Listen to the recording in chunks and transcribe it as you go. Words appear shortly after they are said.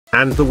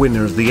and the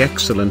winner of the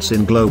Excellence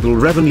in Global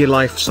Revenue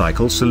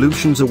Lifecycle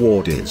Solutions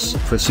Award is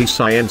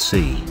Forsys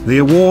Inc. The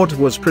award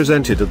was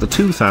presented at the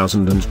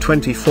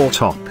 2024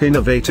 Top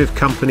Innovative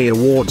Company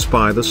Awards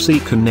by the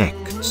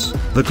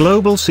TheCconnects, the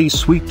global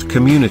C-suite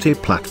community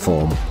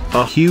platform.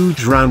 A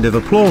huge round of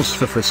applause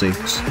for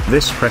Forsys.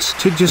 This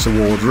prestigious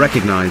award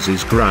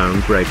recognizes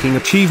groundbreaking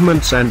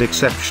achievements and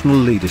exceptional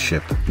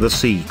leadership. The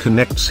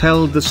TheCconnects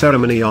held the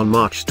ceremony on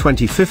March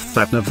 25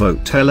 at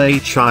Novotel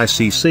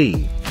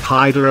HICC,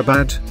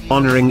 Hyderabad,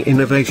 honoring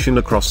innovation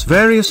across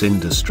various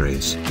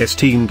industries.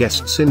 Esteemed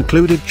guests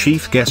included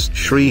Chief Guest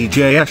Shri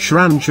Jayesh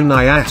Ranjan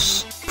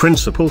IS,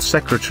 Principal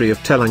Secretary of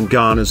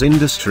Telangana's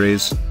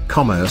Industries,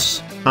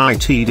 Commerce,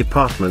 IT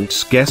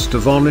Department's Guest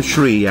of Honor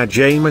Shri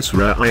Ajay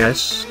Misra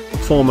IS,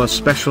 former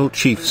Special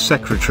Chief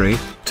Secretary,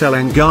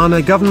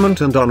 Telangana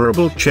Government and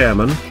Honorable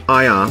Chairman,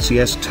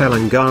 IRCS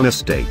Telangana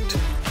State.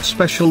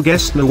 Special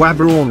Guest Nawab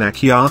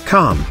Raunak Yar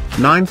Khan,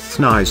 9th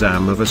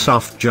Nizam of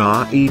Asaf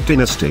Jahi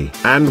Dynasty.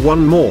 And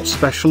one more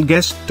special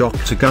guest,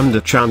 Dr. Gunda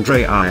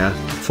Chandraya,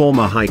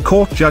 former High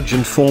Court Judge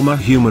and former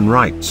Human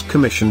Rights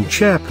Commission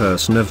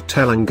Chairperson of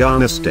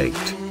Telangana State.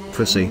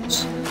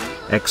 Forsys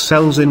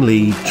excels in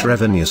lead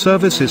revenue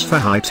services for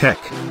high-tech,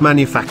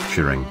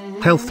 manufacturing,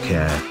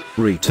 healthcare,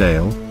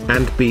 retail,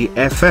 and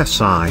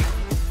BFSI.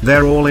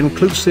 Their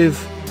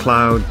all-inclusive,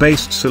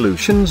 cloud-based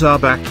solutions are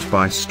backed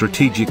by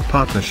strategic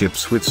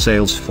partnerships with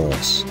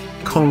Salesforce,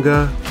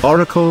 Conga,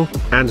 Oracle,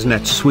 and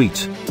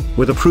NetSuite.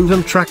 With a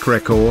proven track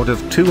record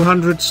of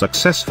 200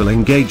 successful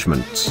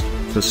engagements,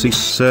 Forsys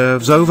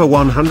serves over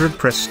 100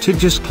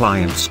 prestigious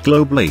clients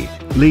globally,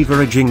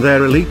 leveraging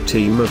their elite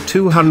team of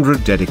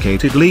 200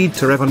 dedicated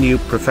lead-to-revenue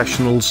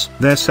professionals.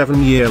 Their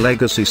 7-year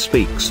legacy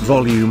speaks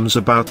volumes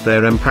about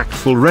their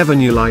impactful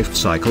revenue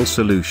lifecycle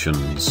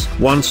solutions.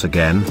 Once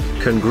again,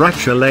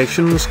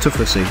 congratulations to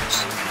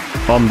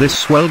Forsys on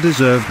this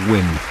well-deserved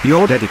win.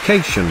 Your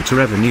dedication to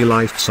revenue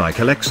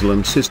lifecycle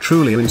excellence is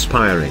truly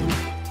inspiring.